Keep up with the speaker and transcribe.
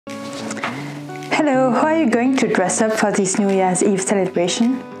Hello, how are you going to dress up for this New Year's Eve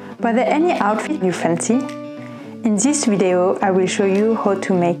celebration? Were there any outfits you fancy? In this video, I will show you how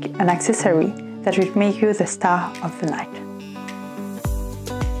to make an accessory that will make you the star of the night.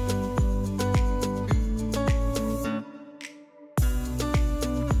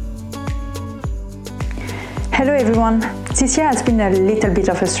 Hello everyone! This year has been a little bit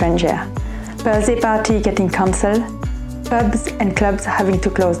of a strange year. Birthday party getting cancelled, pubs and clubs having to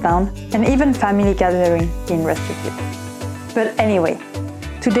close down, and even family gathering being restricted. But anyway,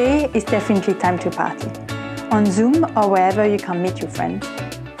 today is definitely time to party. On Zoom or wherever you can meet your friends.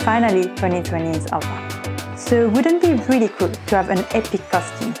 Finally, 2020 is over. So wouldn't it be really cool to have an epic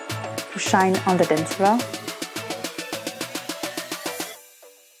costume to shine on the dance floor?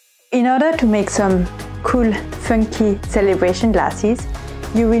 In order to make some cool, funky celebration glasses,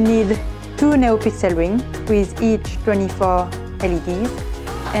 you will need 2 NeoPixel rings with each 24 LEDs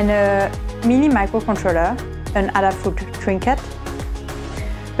and a mini microcontroller, an Adafruit Trinket.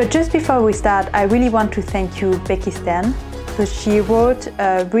 But just before we start, I really want to thank you, Becky Stern, because she wrote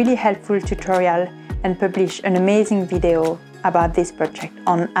a really helpful tutorial and published an amazing video about this project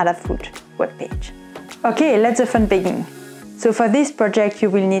on Adafruit webpage. Okay, let the fun begin. So for this project,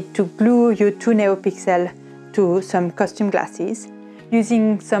 you will need to glue your 2 NeoPixel to some costume glasses.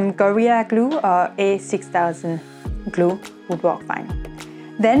 Using some Gorilla glue or A6000 glue would work fine.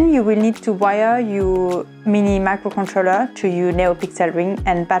 Then you will need to wire your mini microcontroller to your NeoPixel ring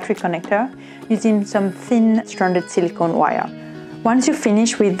and battery connector using some thin stranded silicone wire. Once you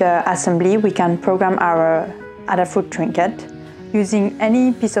finish with the assembly, we can program our Adafruit Trinket using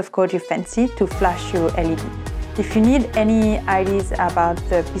any piece of code you fancy to flash your LED. If you need any ideas about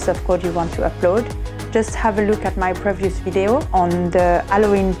the piece of code you want to upload, just have a look at my previous video on the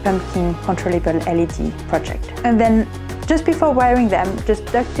Halloween pumpkin controllable LED project. And then just before wiring them, just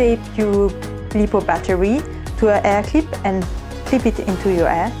duct tape your LiPo battery to a hair clip and clip it into your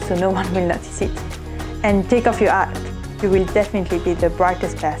hair so no one will notice it. And take off your hat. You will definitely be the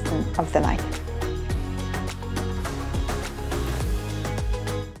brightest person of the night.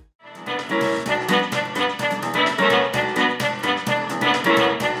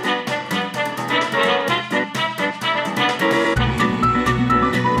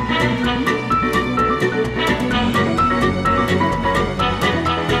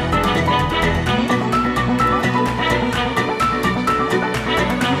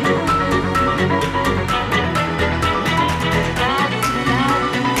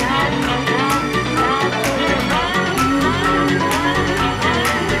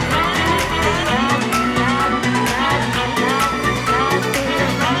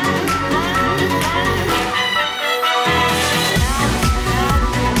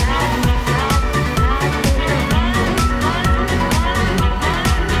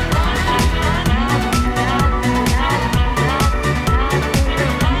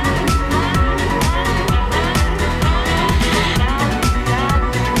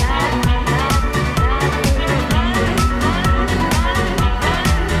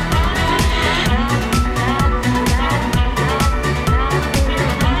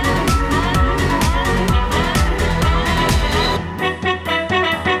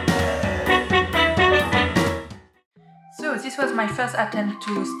 This was my first attempt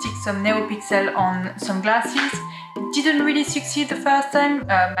to stick some NeoPixel on some glasses. It didn't really succeed the first time.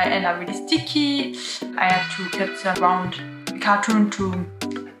 My hands are really sticky. I had to cut some round cartoon to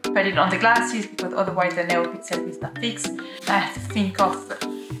put it on the glasses because otherwise the NeoPixel is not fixed. I had to think of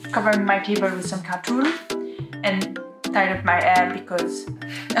covering my table with some cartoon and tie up my hair because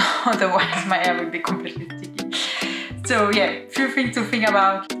otherwise my hair will be completely sticky. So yeah, few things to think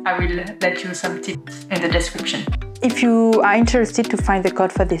about. I will let you some tips in the description. If you are interested to find the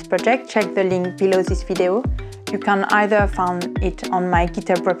code for this project, check the link below this video. You can either find it on my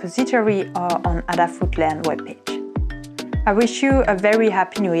GitHub repository or on Adafruit Learn Webpage. I wish you a very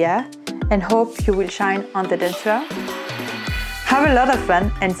happy new year and hope you will shine on the dance floor. Have a lot of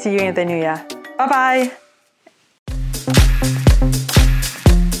fun and see you in the new year. Bye bye!